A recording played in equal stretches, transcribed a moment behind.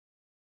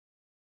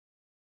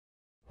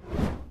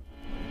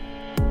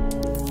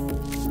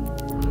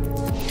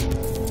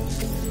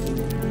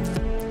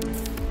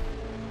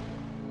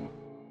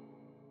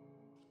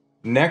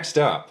Next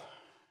up,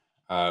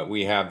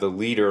 we have the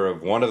leader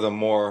of one of the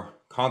more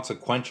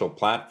consequential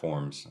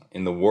platforms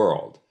in the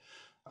world.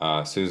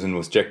 Susan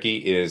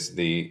Wojicki is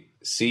the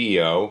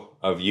CEO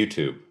of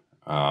YouTube,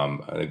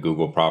 a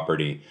Google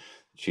property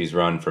she's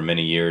run for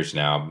many years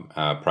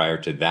now. Prior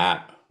to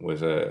that,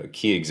 was a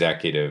key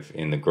executive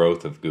in the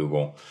growth of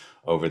Google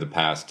over the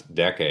past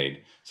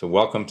decade. So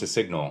welcome to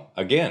Signal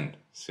again,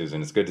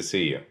 Susan. It's good to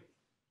see you.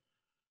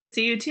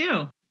 See you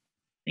too.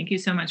 Thank you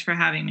so much for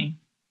having me.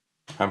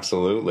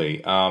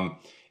 Absolutely.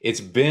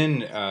 It's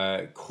been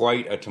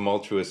quite a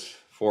tumultuous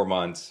 4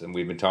 months, and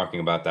we've been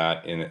talking about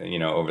that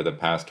over the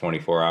past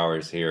 24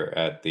 hours here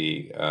at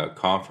the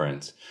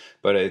conference.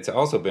 But it's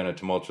also been a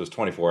tumultuous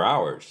 24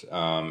 hours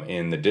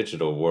in the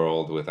digital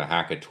world with a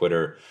hack at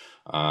Twitter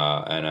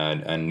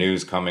and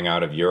news coming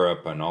out of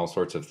Europe and all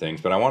sorts of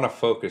things. But I want to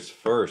focus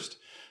first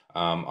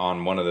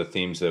on one of the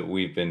themes that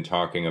we've been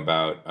talking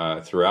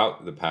about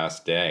throughout the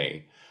past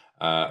day,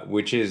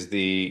 which is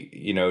the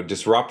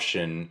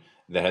disruption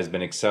that has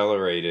been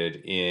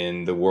accelerated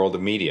in the world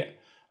of media.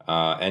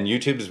 And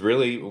YouTube is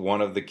really one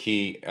of the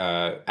key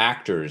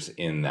actors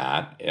in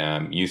that.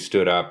 You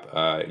stood up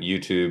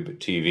YouTube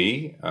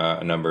TV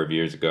a number of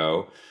years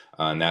ago,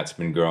 and that's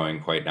been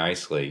growing quite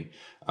nicely.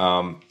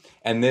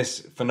 And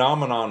this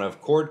phenomenon of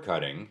cord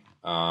cutting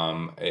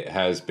it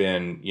has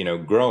been,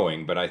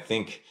 growing, but I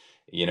think,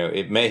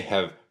 it may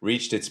have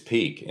reached its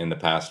peak in the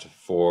past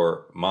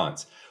 4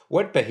 months.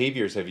 What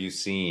behaviors have you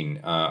seen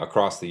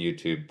across the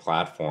YouTube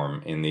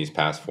platform in these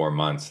past 4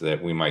 months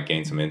that we might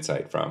gain some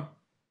insight from?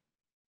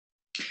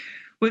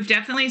 We've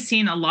definitely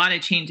seen a lot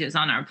of changes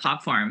on our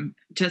platform,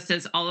 just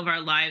as all of our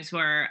lives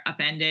were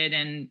upended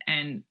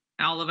and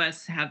all of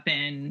us have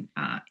been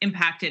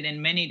impacted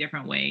in many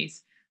different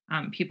ways.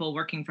 People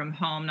working from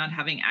home, not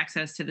having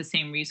access to the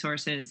same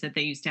resources that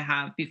they used to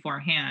have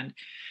beforehand,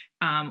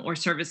 or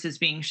services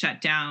being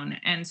shut down.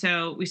 And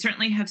so we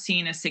certainly have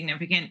seen a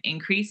significant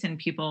increase in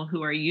people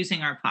who are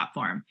using our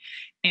platform.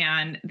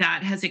 And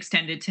that has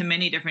extended to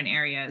many different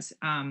areas.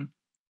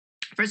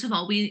 First of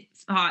all, we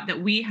thought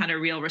that we had a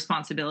real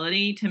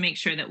responsibility to make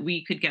sure that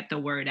we could get the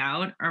word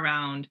out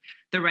around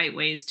the right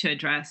ways to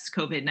address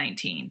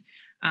COVID-19.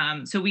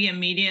 So we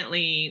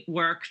immediately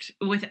worked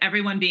with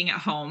everyone being at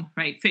home,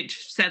 right?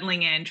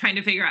 Settling in, trying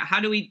to figure out how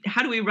do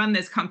we run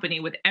this company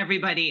with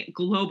everybody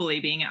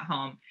globally being at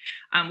home.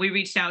 We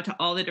reached out to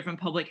all the different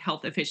public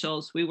health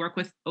officials. We work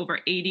with over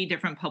 80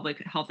 different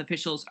public health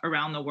officials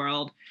around the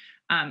world,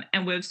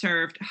 and we've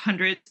served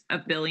hundreds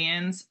of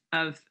billions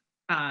of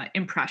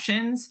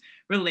impressions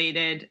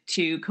related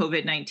to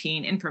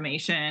COVID-19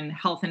 information,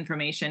 health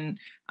information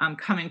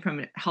coming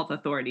from health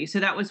authorities. So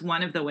that was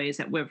one of the ways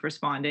that we've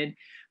responded.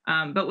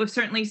 But we've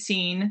certainly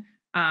seen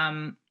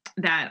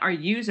that our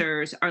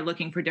users are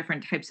looking for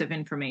different types of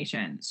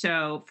information.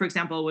 So, for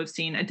example, we've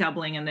seen a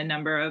doubling in the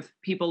number of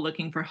people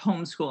looking for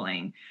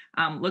homeschooling,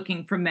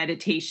 looking for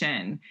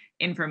meditation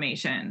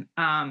information,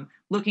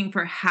 looking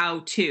for how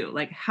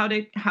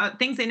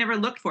things they never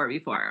looked for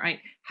before, right?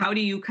 How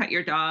do you cut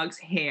your dog's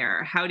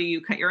hair? How do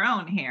you cut your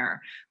own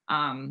hair?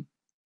 So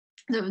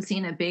we've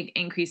seen a big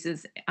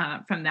increases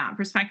from that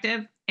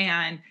perspective.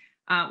 And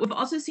we've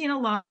also seen a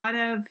lot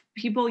of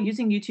people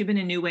using YouTube in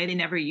a new way they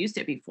never used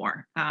it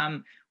before,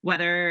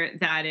 whether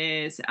that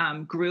is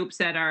groups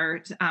that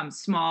are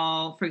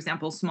small, for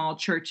example, small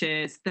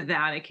churches, the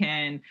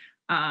Vatican,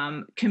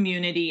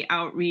 community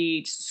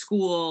outreach,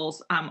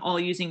 schools, all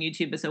using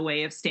YouTube as a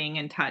way of staying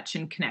in touch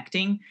and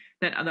connecting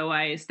that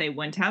otherwise they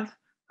wouldn't have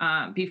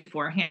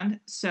beforehand.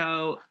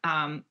 So,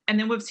 and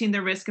then we've seen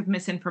the risk of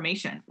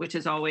misinformation, which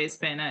has always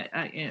been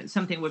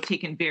something we've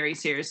taken very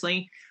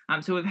seriously.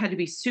 So we've had to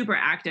be super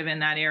active in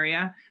that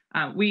area.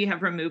 We've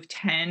made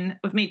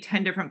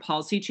 10 different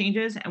policy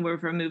changes, and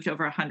we've removed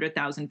over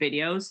 100,000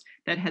 videos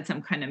that had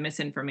some kind of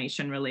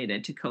misinformation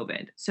related to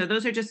COVID. So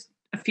those are just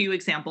a few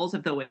examples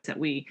of the ways that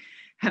we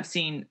have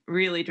seen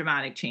really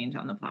dramatic change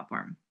on the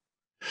platform.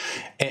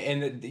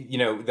 And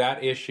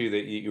that issue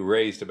that you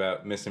raised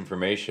about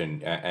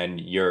misinformation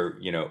and your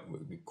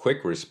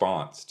quick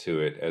response to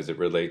it as it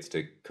relates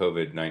to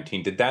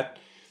COVID-19,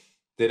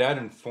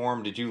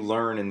 did you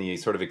learn in the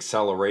sort of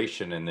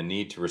acceleration and the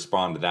need to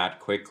respond that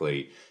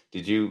quickly?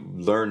 Did you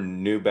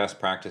learn new best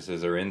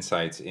practices or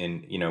insights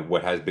in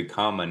what has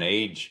become an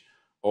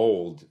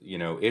age-old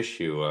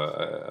issue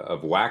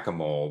of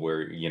whack-a-mole,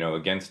 where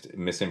against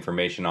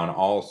misinformation on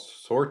all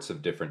sorts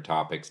of different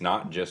topics,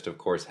 not just of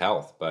course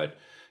health, but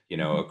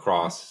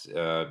across,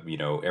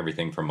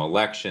 everything from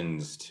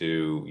elections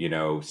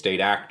to,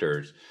 state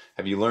actors.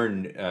 Have you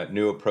learned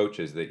new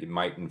approaches that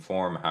might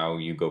inform how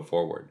you go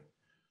forward?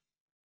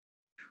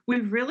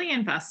 We've really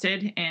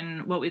invested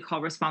in what we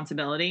call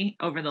responsibility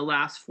over the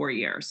last 4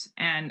 years.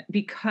 And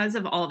because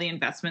of all the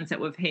investments that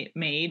we've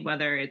made,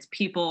 whether it's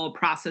people,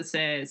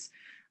 processes,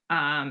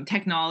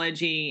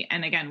 technology.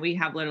 And again, we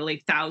have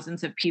literally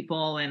thousands of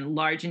people and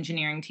large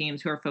engineering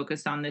teams who are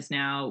focused on this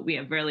now. We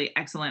have really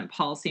excellent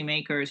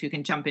policymakers who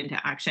can jump into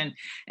action.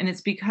 And it's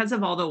because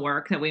of all the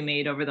work that we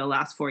made over the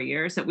last 4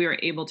 years that we were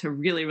able to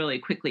really, really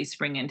quickly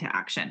spring into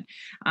action.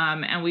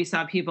 And we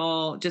saw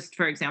people, just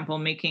for example,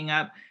 making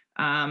up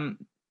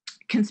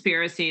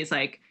conspiracies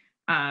like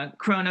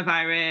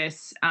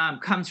coronavirus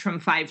comes from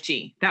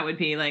 5G. That would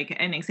be like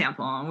an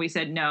example. And we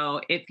said,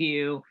 no, if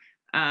you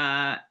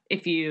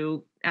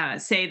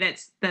say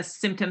that the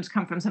symptoms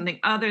come from something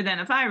other than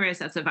a virus,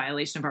 that's a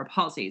violation of our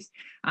policies.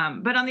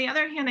 But on the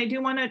other hand, I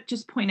do want to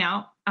just point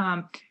out,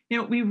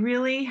 we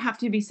really have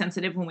to be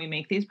sensitive when we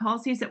make these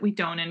policies that we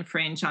don't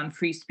infringe on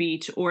free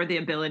speech or the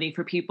ability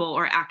for people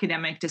or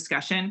academic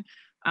discussion.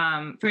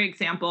 For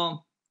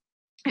example,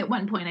 at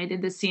one point I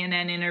did the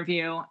CNN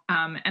interview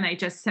and I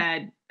just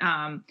said,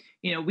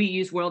 we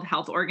use World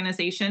Health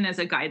Organization as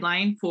a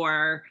guideline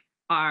for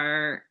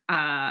our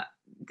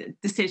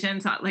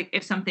decisions, like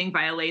if something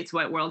violates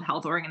what World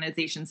Health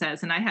Organization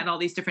says. And I had all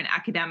these different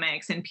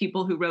academics and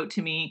people who wrote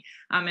to me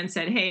and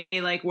said, hey,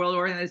 like World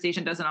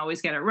Organization doesn't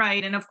always get it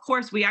right. And of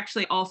course, we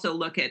actually also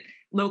look at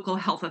local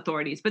health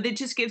authorities, but it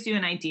just gives you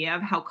an idea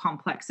of how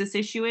complex this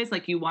issue is.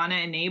 Like you want to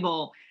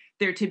enable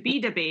there to be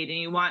debate, and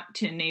you want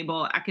to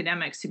enable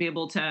academics to be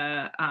able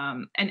to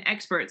and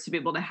experts to be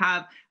able to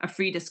have a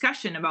free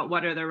discussion about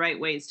what are the right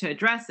ways to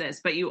address this,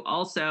 but you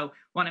also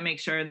want to make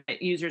sure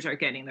that users are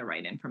getting the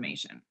right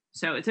information.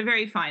 So it's a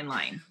very fine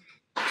line.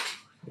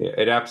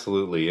 It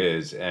absolutely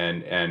is,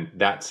 and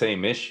that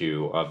same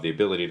issue of the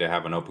ability to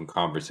have an open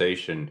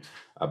conversation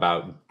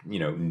about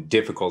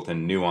difficult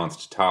and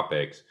nuanced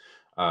topics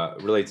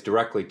relates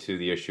directly to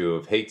the issue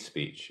of hate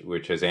speech,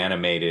 which has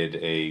animated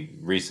a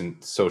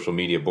recent social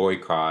media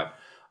boycott,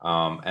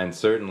 and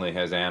certainly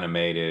has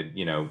animated,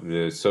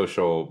 the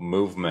social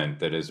movement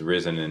that has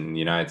risen in the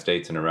United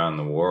States and around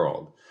the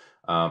world.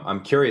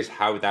 I'm curious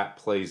how that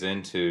plays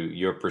into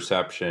your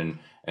perception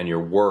and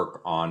your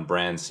work on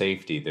brand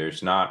safety.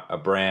 There's not a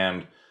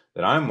brand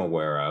that I'm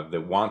aware of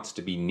that wants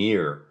to be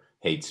near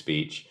hate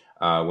speech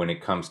when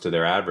it comes to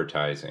their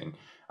advertising.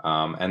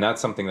 And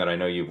that's something that I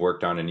know you've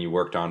worked on, and you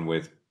worked on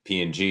with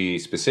P&G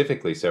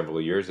specifically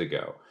several years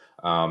ago.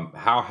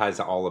 How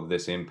has all of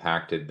this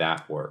impacted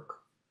that work?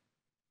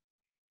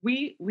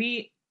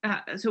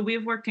 So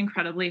we've worked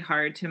incredibly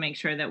hard to make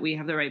sure that we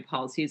have the right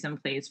policies in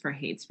place for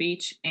hate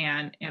speech.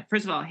 And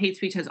first of all, hate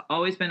speech has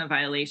always been a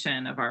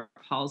violation of our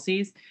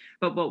policies.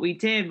 But what we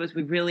did was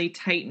we really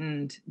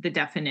tightened the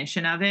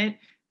definition of it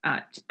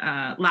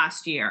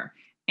last year.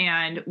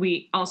 And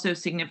we also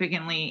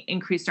significantly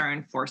increased our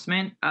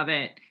enforcement of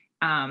it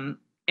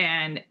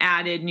and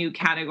added new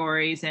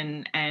categories.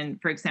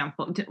 And for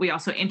example, we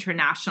also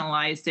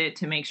internationalized it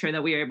to make sure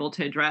that we were able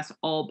to address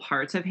all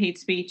parts of hate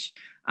speech.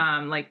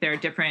 Like there are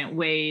different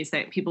ways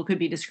that people could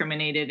be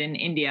discriminated in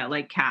India,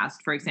 like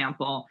caste, for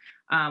example.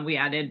 We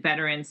added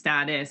veteran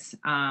status.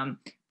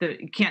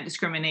 You can't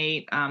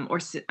discriminate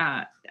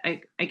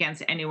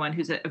against anyone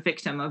who's a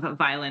victim of a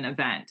violent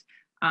event.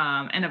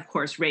 And of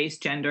course, race,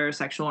 gender,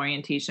 sexual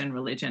orientation,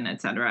 religion,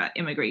 et cetera,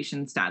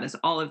 immigration status,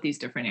 all of these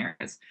different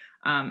areas.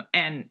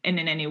 And in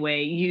any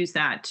way use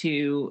that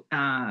to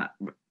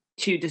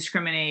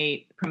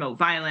discriminate, promote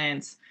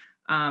violence.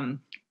 And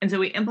so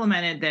we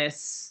implemented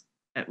this.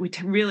 We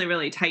really,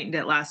 really tightened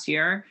it last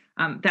year.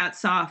 That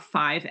saw a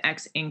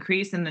 5x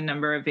increase in the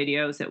number of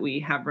videos that we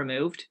have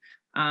removed.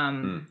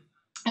 And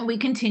we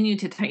continue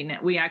to tighten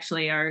it. We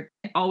actually are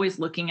always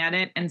looking at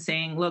it and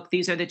saying, look,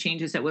 these are the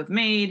changes that we've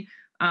made.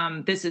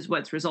 This is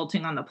what's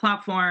resulting on the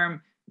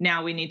platform.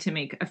 Now we need to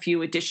make a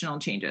few additional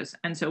changes.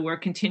 And so we're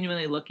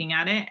continually looking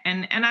at it.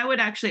 And I would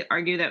actually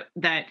argue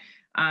that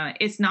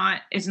it's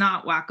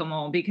not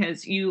whack-a-mole,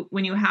 because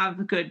when you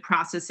have good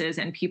processes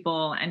and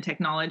people and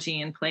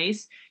technology in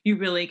place, you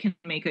really can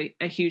make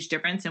a huge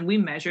difference. And we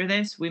measure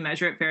this. We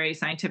measure it very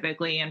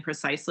scientifically and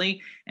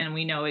precisely, and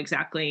we know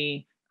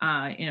exactly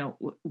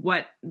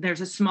what there's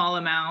a small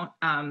amount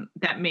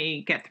that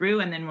may get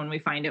through, and then when we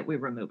find it, we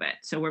remove it.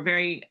 So we're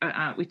we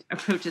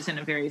approach this in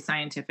a very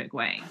scientific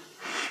way.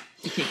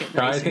 We take it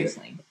very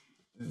seriously.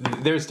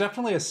 There's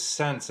definitely a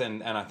sense,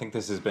 and I think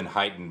this has been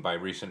heightened by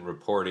recent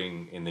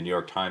reporting in the New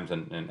York Times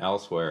and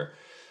elsewhere,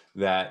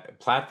 that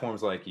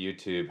platforms like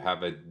YouTube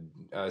have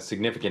a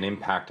significant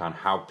impact on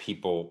how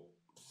people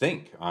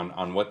think,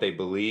 on what they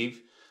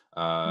believe,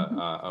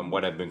 on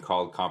what have been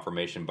called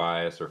confirmation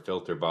bias or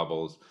filter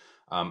bubbles.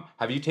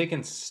 Have you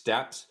taken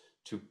steps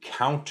to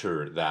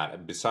counter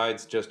that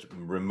besides just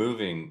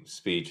removing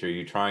speech? Are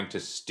you trying to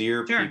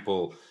steer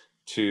people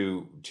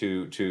to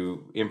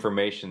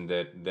information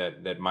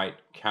that might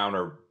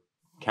counteract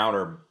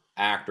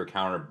or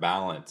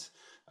counterbalance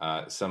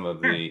some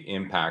of the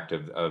impact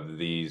of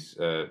these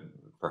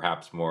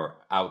perhaps more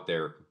out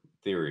there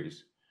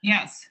theories?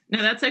 Yes.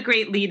 No, that's a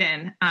great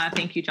lead-in.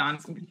 Thank you, John,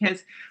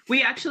 because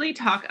we actually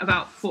talk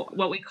about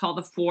what we call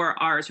the 4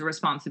 R's of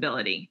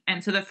responsibility.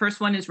 And so the first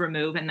one is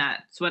remove, and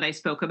that's what I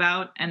spoke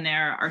about. And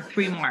there are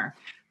 3 more.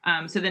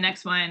 So the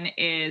next one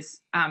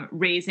is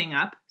raising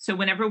up. So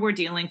whenever we're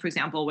dealing, for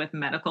example, with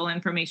medical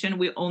information,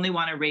 we only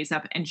want to raise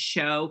up and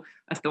show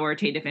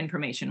authoritative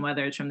information,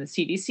 whether it's from the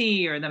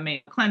CDC or the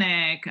Mayo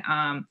Clinic,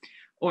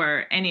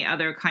 or any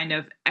other kind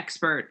of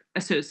expert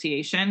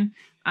association.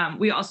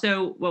 We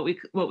also what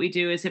we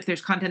do is if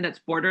there's content that's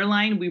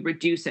borderline, we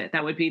reduce it.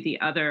 That would be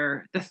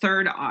the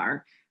third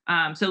R.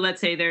 So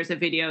let's say there's a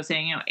video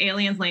saying,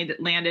 aliens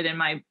landed in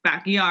my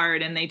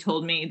backyard and they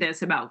told me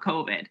this about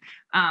COVID.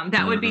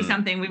 That would be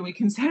something we would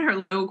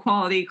consider low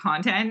quality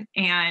content,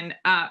 and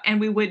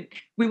we would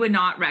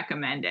not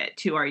recommend it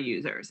to our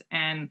users.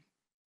 And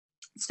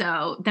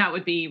so that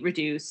would be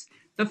reduce.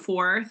 The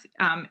fourth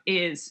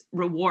is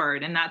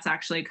reward, and that's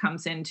actually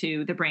comes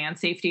into the brand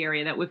safety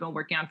area that we've been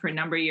working on for a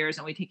number of years,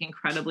 and we take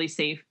incredibly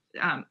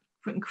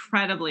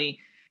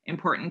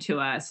important to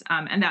us.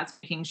 And that's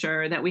making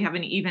sure that we have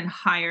an even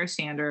higher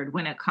standard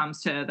when it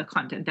comes to the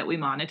content that we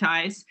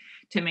monetize,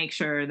 to make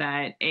sure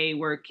that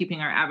we're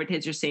keeping our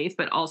advertisers safe,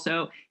 but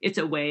also it's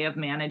a way of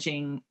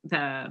managing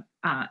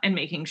and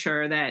making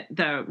sure that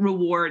the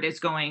reward is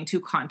going to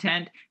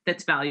content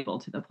that's valuable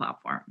to the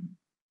platform.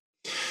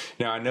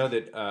 Now, I know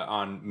that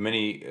on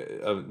many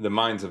of the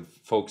minds of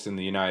folks in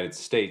the United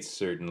States,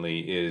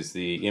 certainly, is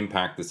the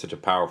impact that such a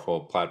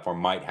powerful platform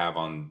might have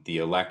on the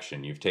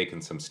election. You've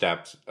taken some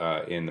steps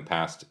in the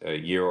past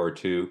year or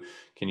two.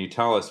 Can you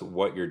tell us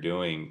what you're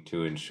doing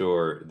to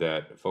ensure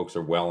that folks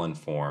are well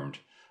informed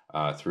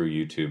through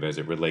YouTube as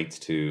it relates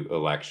to the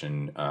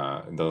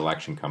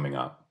election coming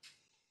up?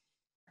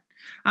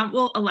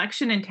 Well,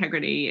 election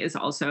integrity is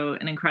also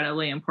an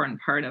incredibly important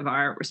part of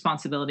our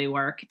responsibility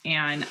work.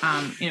 And,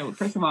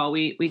 first of all,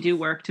 we do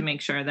work to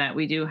make sure that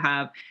we do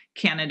have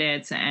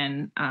candidates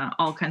and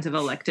all kinds of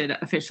elected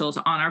officials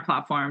on our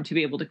platform to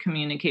be able to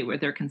communicate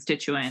with their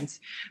constituents.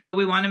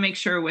 We want to make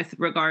sure with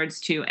regards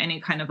to any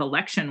kind of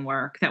election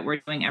work that we're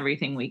doing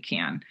everything we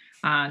can.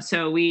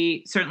 So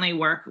we certainly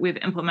we've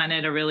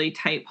implemented a really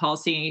tight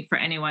policy for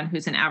anyone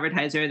who's an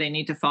advertiser. They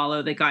need to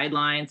follow the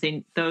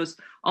guidelines.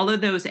 All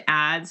of those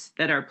ads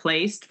that are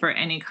placed for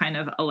any kind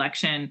of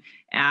election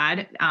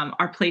ad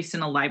are placed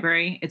in a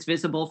library. It's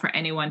visible for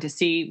anyone to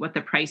see what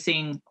the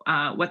pricing,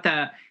 what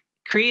the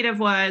creative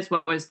was,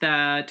 what was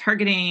the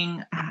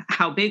targeting,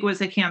 how big was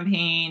the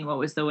campaign, what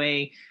was the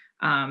way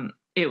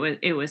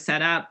it was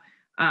set up.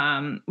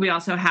 We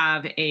also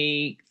have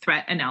a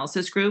threat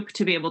analysis group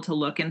to be able to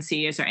look and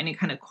see, is there any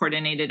kind of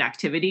coordinated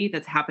activity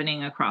that's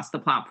happening across the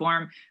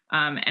platform,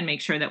 and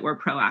make sure that we're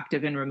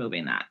proactive in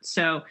removing that.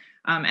 So,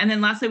 and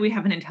then lastly, we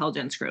have an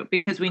intelligence group,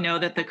 because we know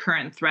that the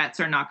current threats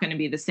are not going to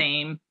be the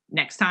same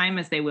next time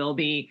as they will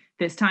be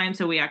this time.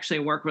 So we actually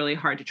work really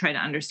hard to try to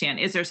understand,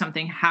 is there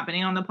something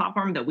happening on the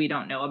platform that we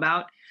don't know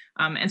about?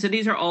 And so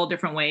these are all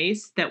different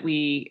ways that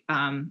we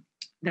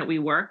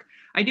work.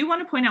 I do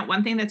want to point out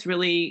one thing that's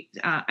really,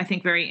 I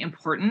think, very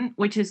important,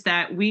 which is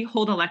that we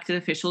hold elected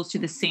officials to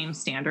the same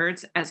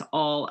standards as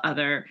all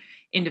other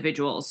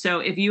individuals. So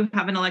if you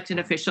have an elected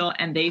official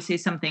and they say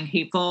something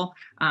hateful,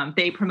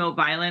 they promote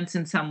violence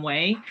in some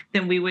way,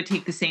 then we would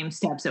take the same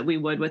steps that we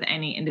would with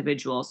any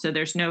individual. So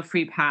there's no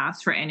free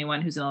pass for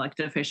anyone who's an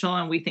elected official.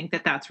 And we think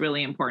that that's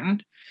really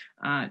important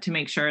to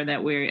make sure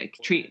that we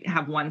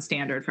have one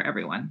standard for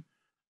everyone.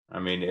 I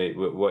mean,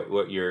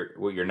 what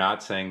you're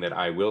not saying that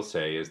I will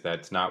say is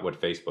that's not what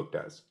Facebook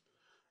does,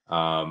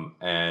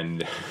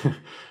 and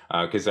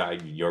because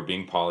you're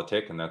being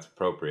politic and that's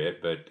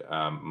appropriate, but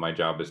my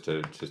job is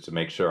to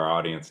make sure our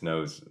audience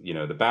knows,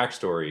 the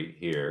backstory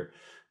here,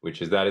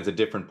 which is that is a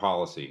different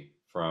policy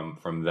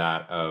from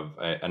that of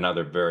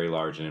another very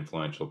large and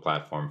influential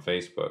platform,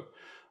 Facebook.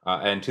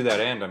 And to that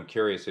end, I'm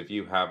curious if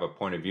you have a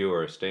point of view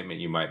or a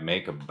statement you might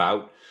make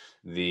about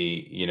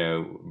the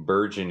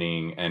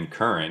burgeoning and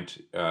current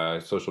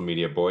social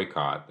media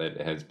boycott that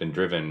has been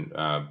driven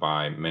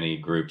by many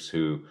groups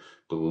who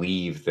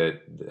believe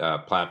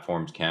that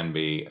platforms can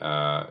be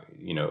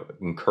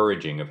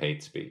encouraging of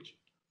hate speech.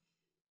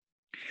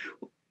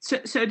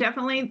 So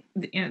definitely,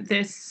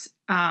 this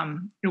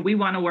we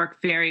want to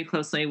work very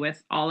closely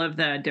with all of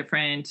the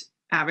different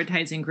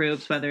advertising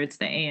groups, whether it's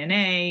the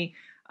ANA,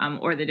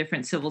 or the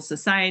different civil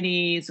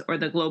societies, or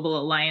the Global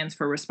Alliance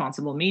for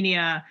Responsible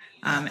Media.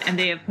 And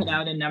they have put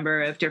out a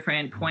number of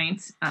different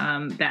points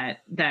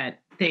that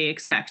they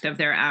expect of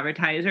their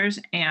advertisers.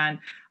 And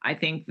I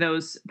think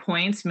those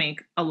points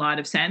make a lot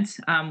of sense.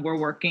 We're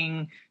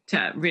working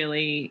to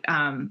really,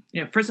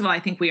 first of all, I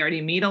think we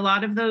already meet a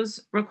lot of those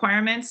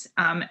requirements.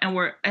 And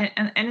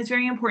it's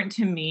very important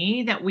to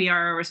me that we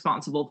are a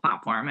responsible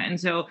platform. And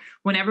so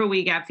whenever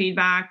we get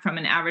feedback from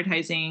an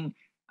advertising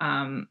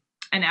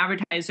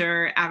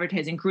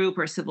advertising group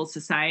or civil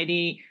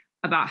society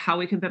about how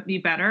we could be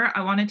better,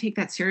 I want to take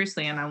that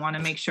seriously. And I want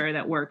to make sure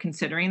that we're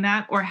considering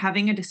that or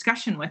having a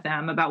discussion with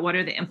them about what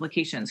are the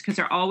implications, because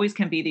there always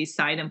can be these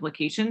side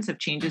implications of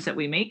changes that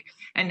we make,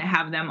 and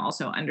have them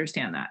also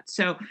understand that.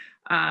 So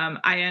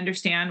I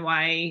understand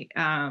why,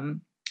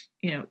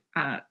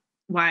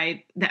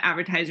 why the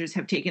advertisers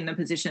have taken the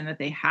position that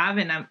they have.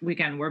 And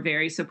again, we're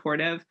very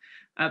supportive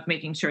of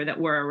making sure that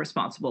we're a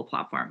responsible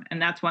platform.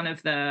 And that's one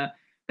of the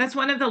that's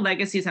one of the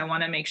legacies I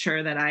want to make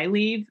sure that I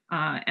leave,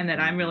 and that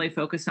I'm Hmm. really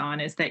focused on,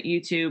 is that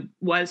YouTube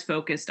was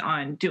focused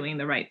on doing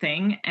the right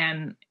thing.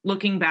 And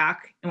looking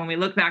back, and when we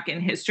look back in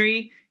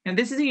history, and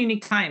this is a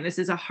unique time. This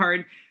is a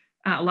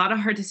lot of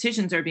hard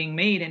decisions are being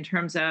made in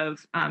terms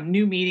of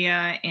new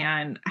media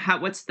and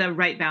what's the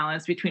right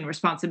balance between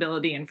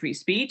responsibility and free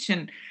speech.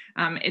 And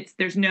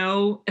there's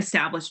no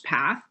established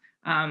path.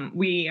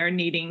 We are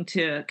needing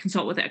to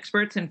consult with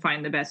experts and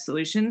find the best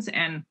solutions.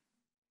 And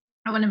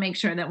I want to make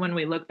sure that when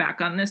we look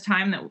back on this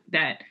time,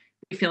 that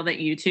we feel that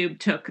YouTube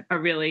took a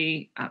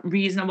really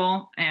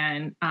reasonable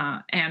and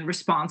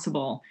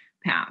responsible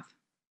path.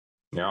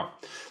 Yeah.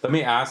 Let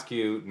me ask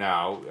you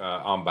now,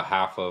 on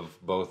behalf of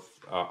both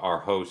our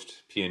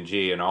host,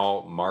 P&G, and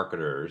all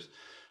marketers,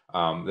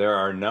 there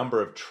are a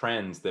number of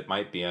trends that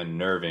might be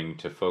unnerving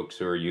to folks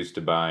who are used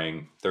to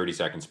buying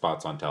 30-second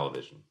spots on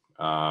television.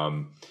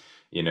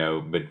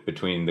 But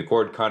between the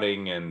cord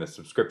cutting and the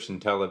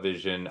subscription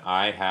television,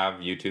 I have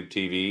YouTube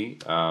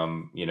TV,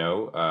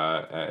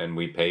 and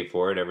we pay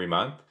for it every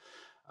month.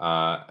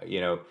 Uh, you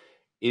know,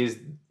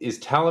 is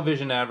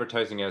television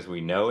advertising as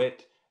we know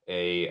it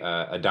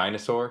a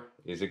dinosaur?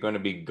 Is it going to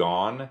be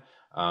gone?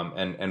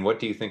 And what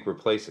do you think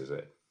replaces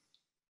it?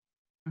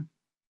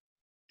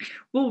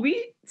 Well,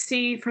 we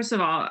see, first of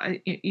all,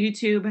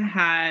 YouTube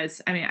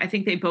has, I mean, I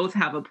think they both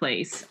have a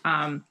place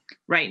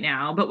right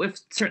now, but we've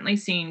certainly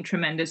seen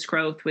tremendous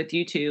growth with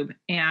YouTube.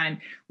 And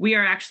we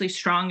are actually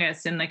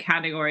strongest in the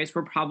categories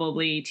where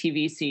probably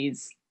TV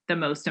sees the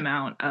most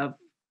amount of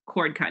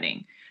cord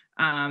cutting.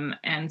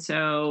 And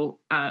so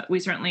we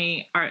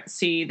certainly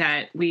see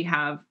that we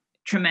have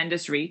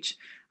tremendous reach.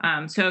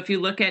 So if you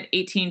look at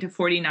 18 to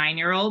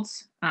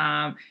 49-year-olds,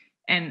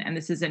 and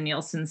this is a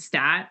Nielsen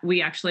stat,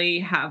 we actually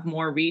have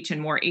more reach and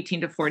more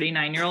 18 to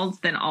 49-year-olds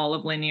than all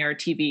of linear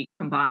TV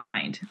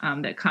combined,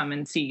 that come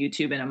and see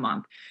YouTube in a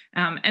month.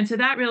 And so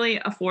that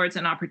really affords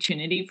an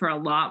opportunity for a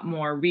lot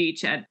more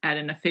reach at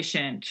an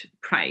efficient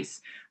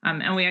price.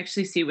 And we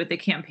actually see with the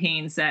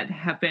campaigns that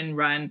have been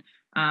run,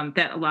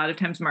 that a lot of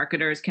times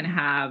marketers can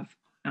have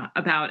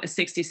about a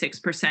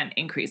 66%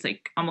 increase,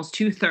 like almost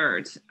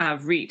 2/3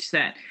 of reach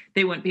that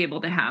they wouldn't be able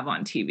to have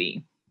on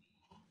TV.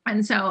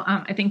 And so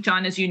I think,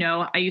 John, as you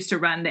know, I used to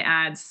run the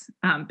ads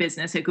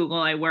business at Google.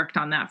 I worked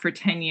on that for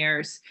 10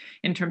 years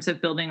in terms of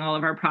building all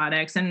of our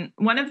products. And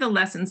one of the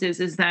lessons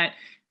is that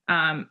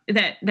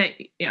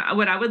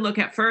what I would look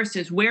at first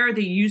is, where are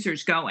the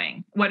users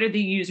going? What are the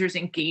users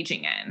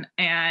engaging in?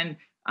 And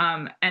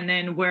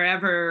then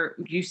wherever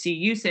you see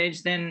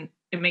usage, then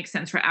it makes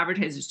sense for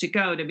advertisers to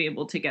go to be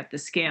able to get the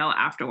scale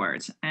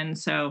afterwards. And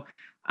so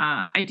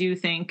I do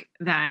think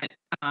that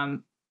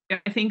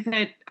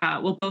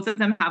well, both of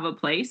them have a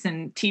place,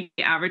 and TV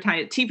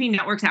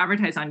networks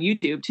advertise on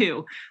YouTube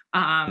too.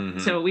 Hmm.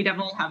 So we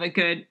definitely have a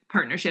good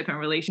partnership and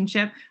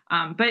relationship.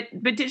 But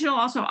digital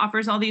also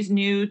offers all these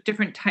new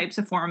different types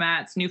of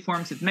formats, new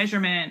forms of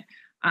measurement,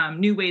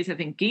 new ways of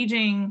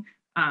engaging.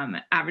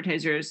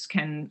 Advertisers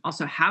can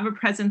also have a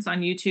presence on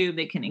YouTube.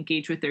 They can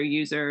engage with their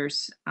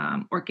users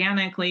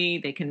organically.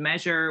 They can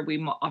measure.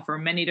 We offer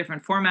many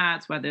different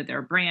formats, whether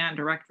they're brand,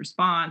 direct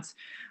response,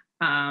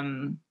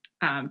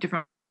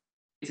 different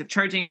of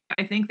charging.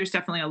 I think there's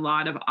definitely a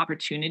lot of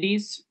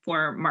opportunities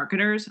for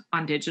marketers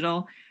on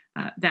digital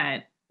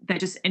that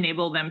just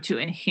enable them to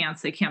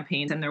enhance the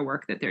campaigns and their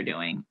work that they're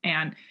doing.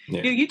 And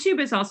Yeah. YouTube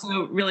is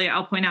also really,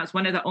 I'll point out, is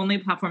one of the only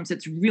platforms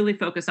that's really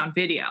focused on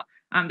video.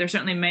 There's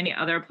certainly many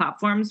other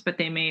platforms, but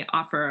they may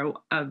offer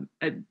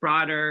a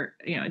broader,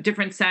 a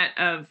different set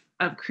of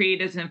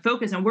creatives and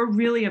focus. And we're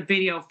really a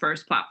video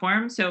first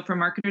platform. So for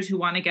marketers who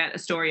want to get a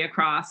story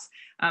across,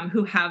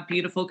 who have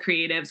beautiful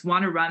creatives,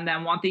 want to run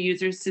them, want the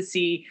users to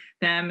see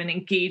them and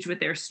engage with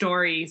their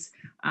stories,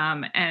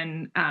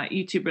 and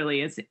YouTube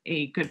really is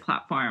a good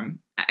platform,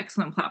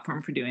 excellent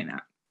platform for doing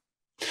that.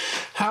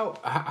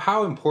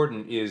 How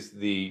important is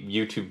the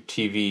YouTube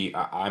TV?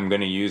 I'm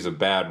going to use a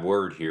bad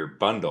word here,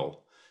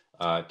 bundle,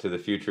 to the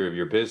future of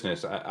your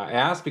business. I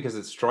ask because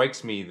it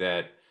strikes me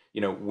that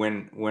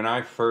when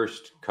I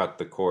first cut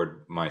the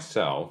cord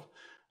myself,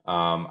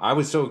 I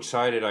was so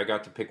excited I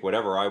got to pick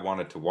whatever I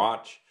wanted to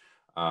watch.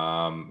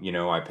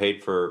 I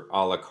paid for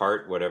a la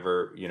carte,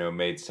 whatever,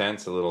 made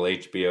sense, a little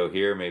HBO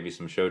here, maybe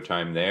some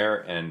Showtime there.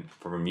 And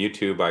from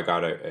YouTube, I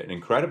got an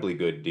incredibly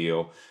good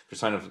deal for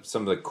some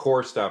of the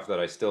core stuff that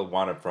I still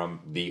wanted from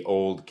the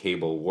old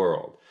cable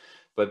world.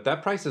 But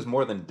that price has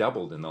more than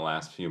doubled in the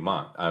last few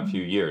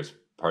years,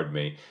 pardon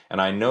me.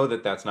 And I know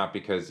that that's not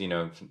because,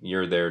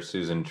 you're there,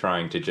 Susan,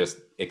 trying to just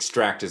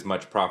extract as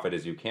much profit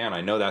as you can.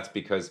 I know that's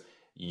because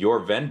your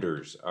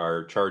vendors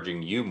are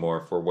charging you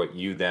more for what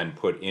you then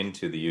put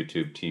into the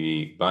YouTube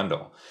TV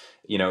bundle.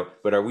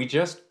 But are we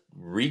just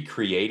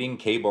recreating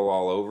cable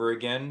all over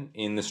again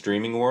in the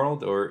streaming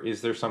world, or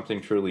is there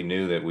something truly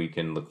new that we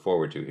can look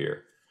forward to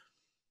here?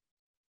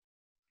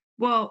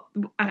 Well,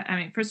 I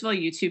mean, first of all,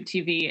 YouTube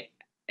TV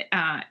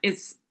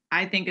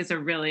I think, is a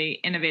really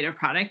innovative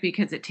product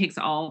because it takes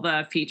all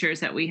the features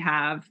that we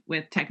have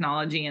with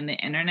technology and the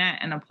internet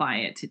and apply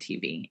it to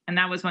TV. And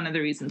that was one of the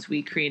reasons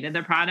we created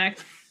the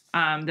product.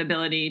 the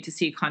ability to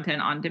see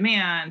content on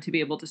demand, to be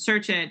able to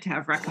search it, to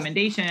have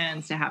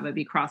recommendations, to have it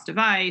be cross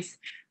device.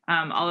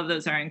 All of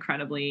those are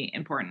incredibly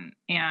important.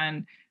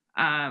 And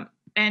I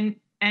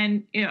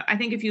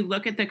think if you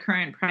look at the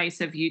current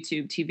price of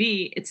YouTube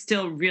TV, it's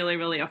still really,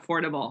 really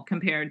affordable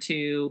compared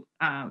to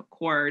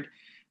cord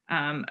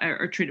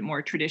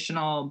more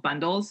traditional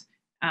bundles.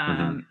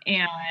 Hmm.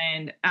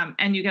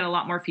 And you get a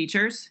lot more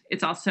features.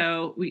 It's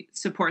also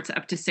supports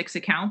up to 6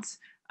 accounts,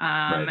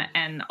 Right.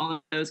 and all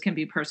of those can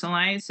be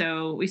personalized.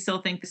 So we still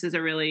think this is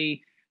a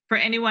really, for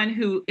anyone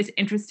who is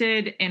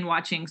interested in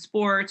watching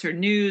sports or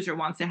news or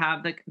wants to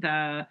have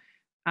the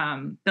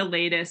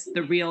latest,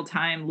 the real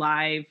time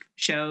live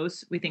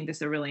shows. We think this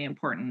is a really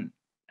important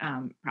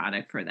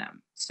product for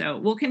them. So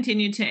we'll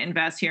continue to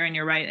invest here. And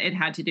you're right, it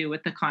had to do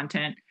with the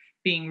content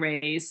being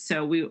raised.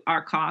 So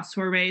our costs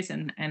were raised,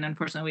 and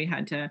unfortunately we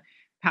had to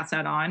pass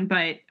that on.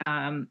 But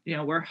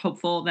we're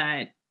hopeful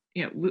that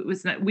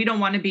we don't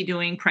want to be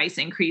doing price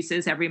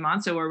increases every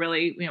month. So we're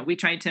really, we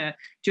tried to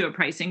do a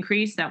price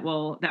increase that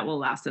will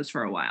last us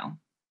for a while.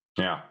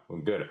 Yeah,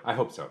 well, good. I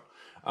hope so.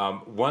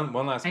 One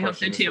last I hope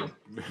so question.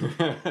 This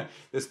too. is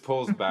this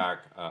pulls back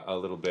a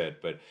little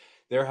bit, but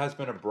there has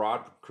been a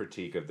broad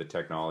critique of the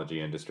technology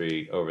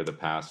industry over the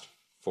past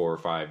 4 or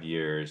 5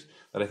 years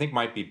that I think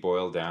might be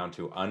boiled down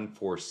to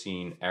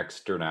unforeseen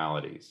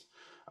externalities.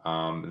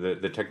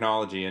 The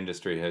technology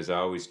industry has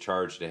always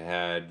charged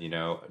ahead.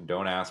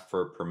 Don't ask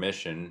for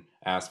permission,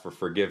 ask for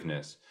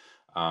forgiveness.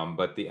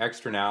 But the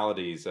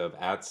externalities of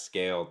at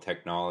scale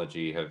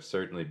technology have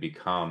certainly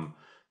become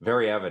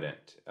very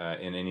evident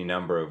in any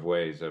number of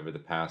ways over the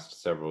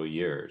past several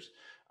years.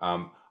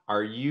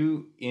 Are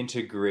you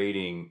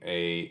integrating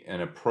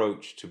an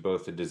approach to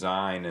both the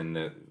design and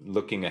the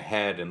looking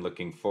ahead and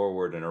looking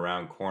forward and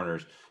around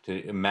corners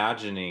to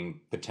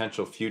imagining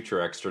potential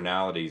future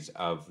externalities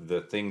of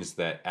the things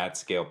that at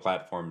scale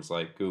platforms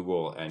like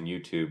Google and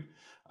YouTube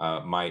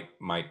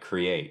might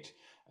create?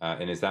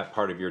 And is that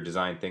part of your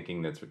design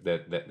thinking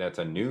that's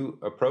a new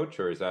approach,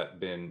 or has that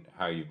been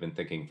how you've been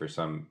thinking for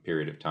some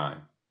period of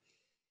time?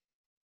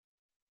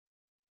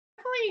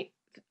 Definitely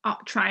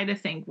try to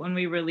think when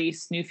we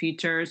release new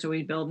features or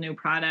we build new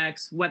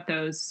products, what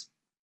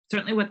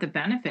the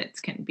benefits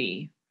can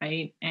be,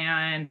 right?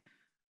 And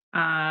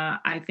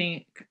I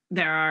think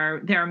there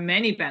are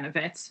many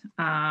benefits,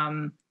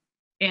 and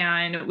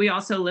we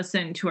also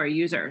listen to our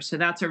users. So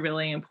that's a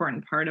really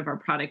important part of our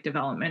product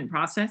development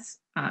process.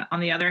 On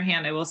the other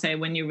hand, I will say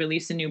when you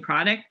release a new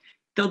product,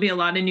 there'll be a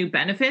lot of new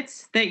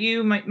benefits that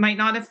you might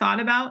not have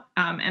thought about,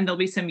 and there'll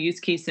be some use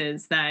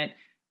cases that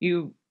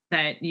you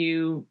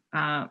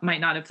might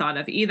not have thought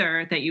of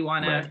either that you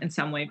want to Right. in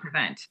some way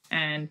prevent.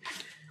 And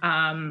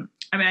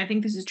I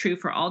think this is true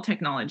for all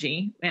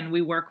technology, and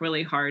we work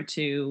really hard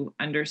to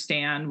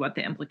understand what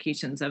the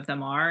implications of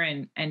them are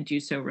and do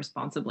so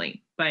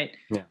responsibly. But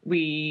Yeah.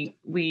 we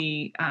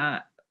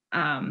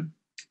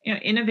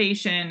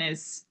innovation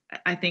is,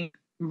 I think,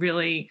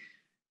 really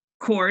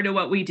core to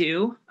what we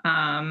do,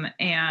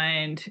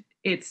 and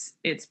it's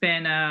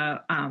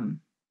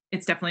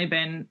definitely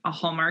been a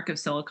hallmark of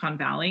Silicon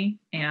Valley.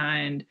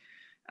 And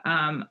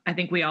I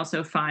think we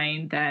also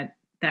find that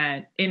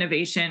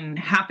innovation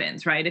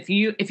happens, right? If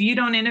you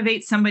don't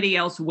innovate, somebody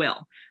else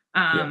will.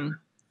 Yeah.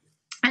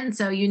 And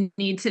so you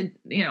need to,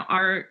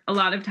 a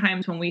lot of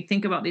times when we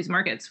think about these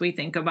markets, we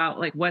think about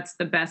like what's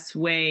the best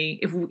way,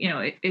 if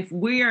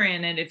we're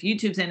in it, if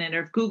YouTube's in it,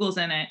 or if Google's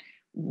in it,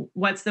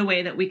 what's the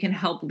way that we can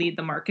help lead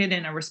the market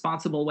in a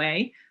responsible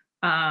way.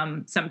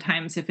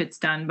 Sometimes if it's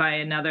done by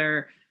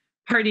another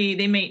party,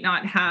 they may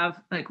not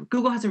have, like,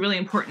 Google has a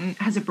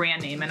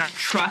brand name, and our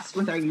trust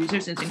with our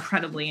users is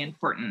incredibly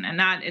important, and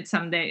that at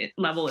some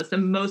level is the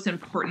most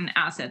important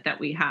asset that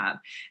we have.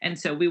 And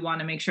so we want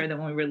to make sure that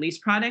when we release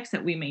products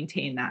that we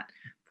maintain that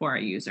for our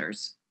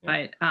users.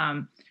 Yeah.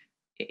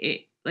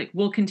 But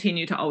we'll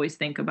continue to always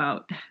think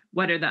about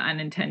what are the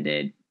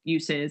unintended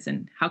uses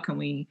and how can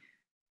we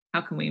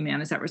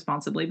manage that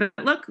responsibly. But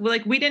look,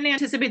 like, we didn't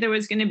anticipate there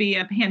was going to be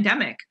a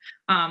pandemic.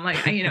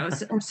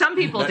 Some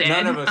people did.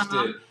 None of us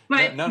did.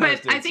 But None of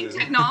us did, I think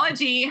Susan.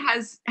 technology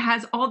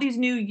has all these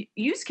new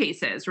use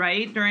cases,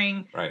 right?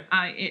 During Right.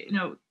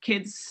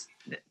 kids.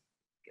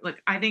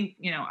 Like, I think,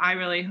 I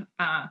really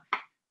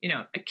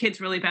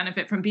kids really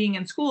benefit from being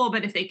in school.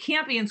 But if they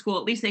can't be in school,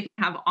 at least they can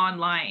have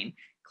online Right.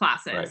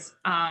 classes.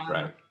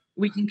 Right.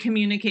 We can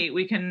communicate.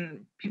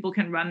 People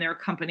can run their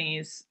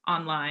companies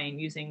online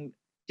using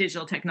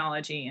digital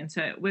technology. And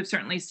so we've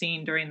certainly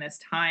seen during this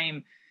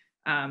time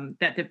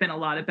that there've been a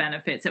lot of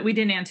benefits that we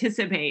didn't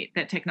anticipate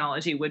that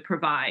technology would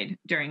provide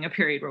during a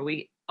period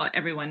where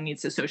everyone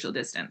needs to social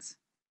distance.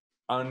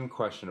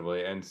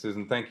 Unquestionably. And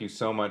Susan, thank you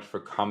so much for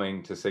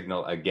coming to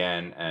Signal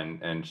again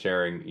and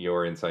sharing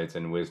your insights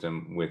and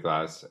wisdom with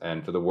us,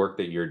 and for the work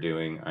that you're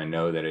doing. I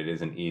know that it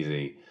isn't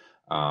easy.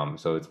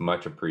 So it's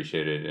much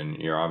appreciated, and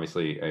you're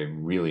obviously a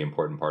really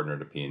important partner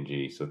to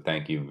P&G. So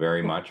thank you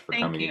very much for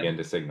Thank coming you. again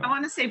to I Signal.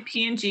 want to say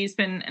P&G has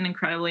been an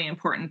incredibly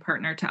important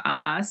partner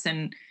to us,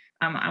 and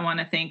I want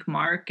to thank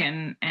Mark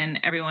and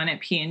everyone at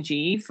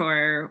P&G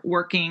for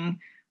working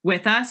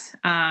with us.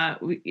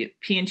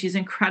 P&G is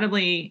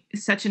incredibly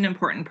such an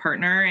important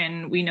partner,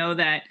 and we know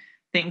that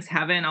things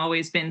haven't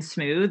always been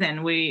smooth,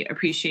 and we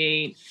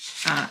appreciate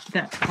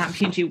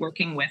P&G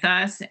working with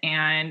us,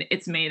 and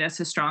it's made us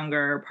a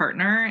stronger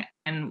partner.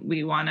 And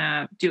we want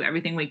to do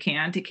everything we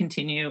can to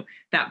continue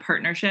that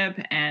partnership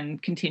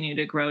and continue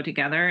to grow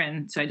together.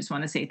 And so I just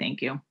want to say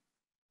thank you.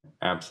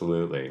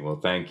 Absolutely. Well,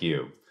 thank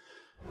you.